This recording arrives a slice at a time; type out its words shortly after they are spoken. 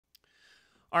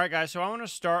All right, guys, so I want to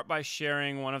start by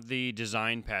sharing one of the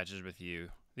design patches with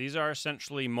you. These are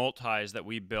essentially multis that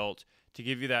we built to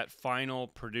give you that final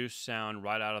produced sound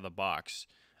right out of the box.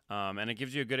 And it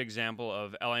gives you a good example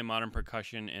of LA Modern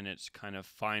Percussion in its kind of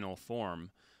final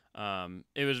form.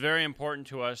 It was very important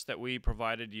to us that we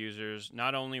provided users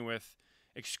not only with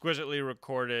exquisitely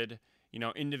recorded,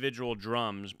 individual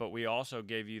drums, but we also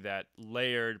gave you that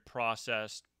layered,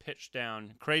 processed, pitched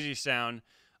down, crazy sound,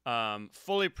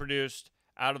 fully produced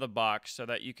out of the box so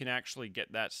that you can actually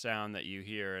get that sound that you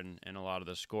hear in a lot of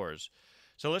the scores.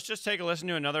 So let's just take a listen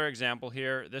to another example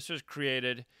here. This was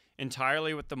created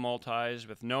entirely with the multis,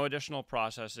 with no additional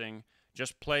processing,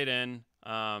 just played in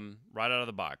right out of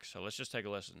the box. So let's just take a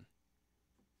listen.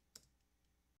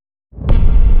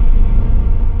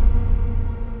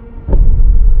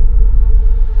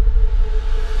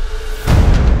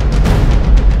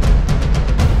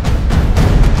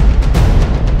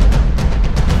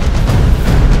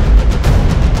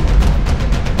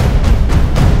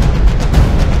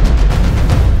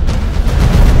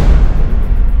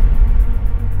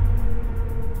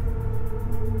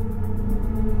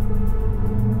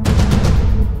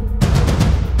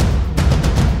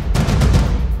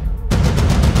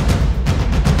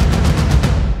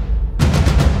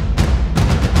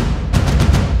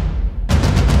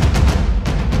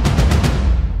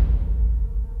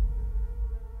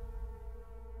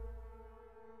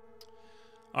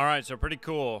 All right, so pretty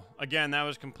cool. Again, that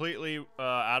was completely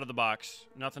out of the box.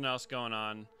 Nothing else going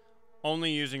on.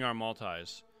 Only using our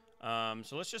multis.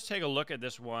 So let's just take a look at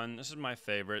this one. This is my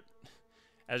favorite,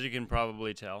 as you can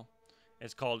probably tell.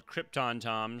 It's called Krypton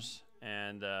Toms,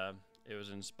 and it was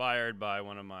inspired by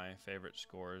one of my favorite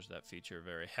scores that feature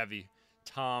very heavy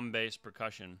tom-based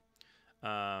percussion.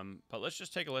 But let's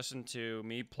just take a listen to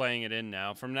me playing it in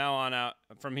now. From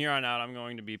here on out, I'm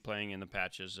going to be playing in the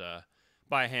patches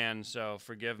by hand, so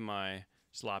forgive my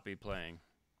sloppy playing.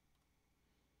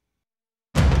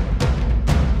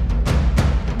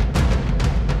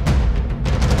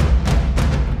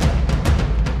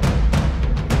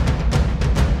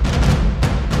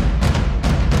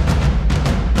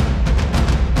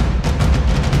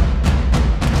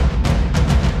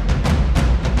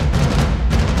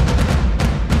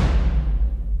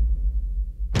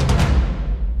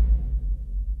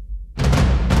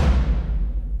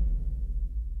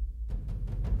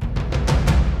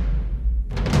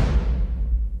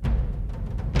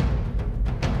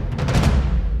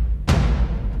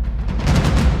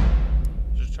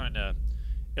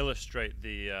 Illustrate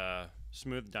the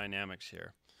smooth dynamics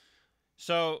here.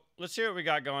 So let's see what we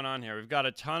got going on here. We've got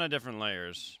a ton of different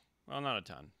layers. Well, not a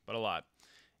ton, but a lot.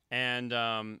 And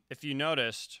if you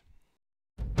noticed,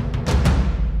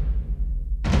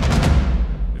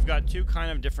 we've got two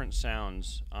kind of different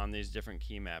sounds on these different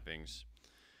key mappings.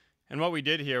 And what we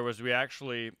did here was we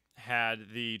actually had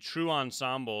the true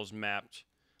ensembles mapped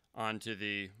onto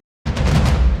the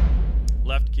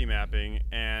left key mapping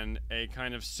and a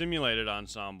kind of simulated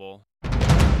ensemble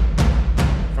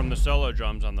from the solo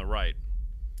drums on the right.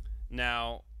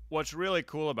 Now, what's really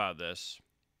cool about this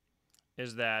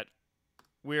is that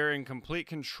we're in complete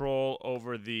control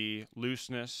over the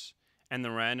looseness and the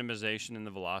randomization in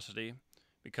the velocity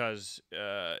because,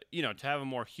 to have a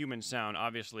more human sound,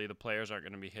 obviously the players aren't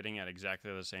going to be hitting at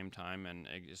exactly the same time and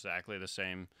exactly the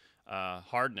same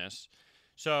hardness.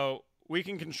 So we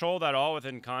can control that all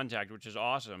within Kontakt, which is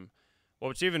awesome.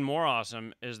 What's even more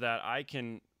awesome is that I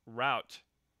can route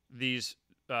these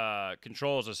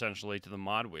controls essentially to the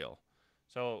mod wheel.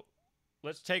 So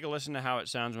let's take a listen to how it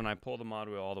sounds when I pull the mod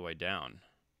wheel all the way down.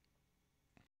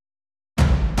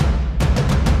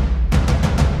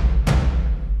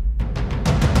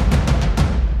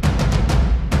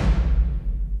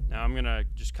 Now I'm going to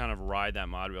just kind of ride that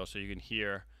mod wheel so you can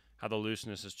hear how the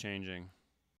looseness is changing.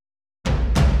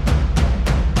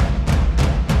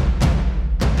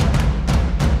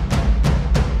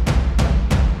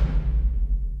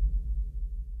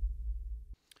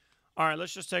 All right,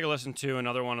 let's just take a listen to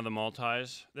another one of the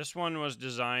multis. This one was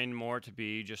designed more to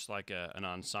be just like an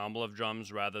ensemble of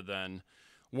drums rather than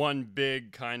one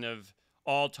big kind of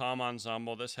all-tom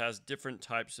ensemble. This has different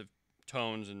types of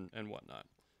tones and whatnot.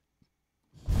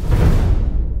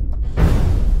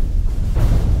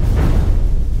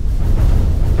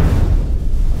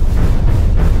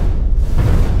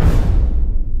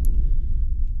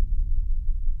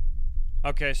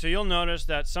 Okay, so you'll notice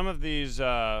that some of these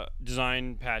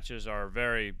design patches are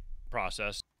very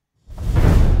processed.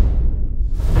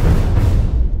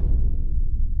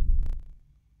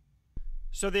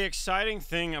 So the exciting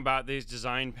thing about these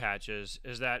design patches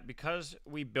is that because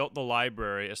we built the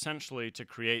library essentially to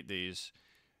create these,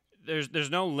 there's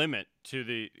no limit to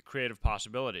the creative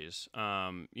possibilities.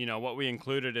 What we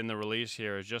included in the release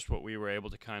here is just what we were able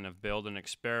to kind of build and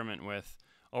experiment with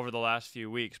over the last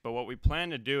few weeks. But what we plan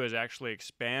to do is actually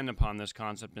expand upon this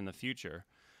concept in the future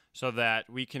so that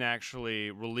we can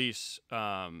actually release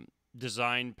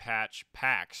design patch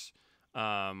packs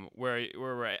where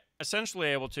we're essentially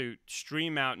able to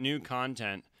stream out new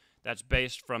content that's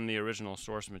based from the original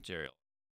source material.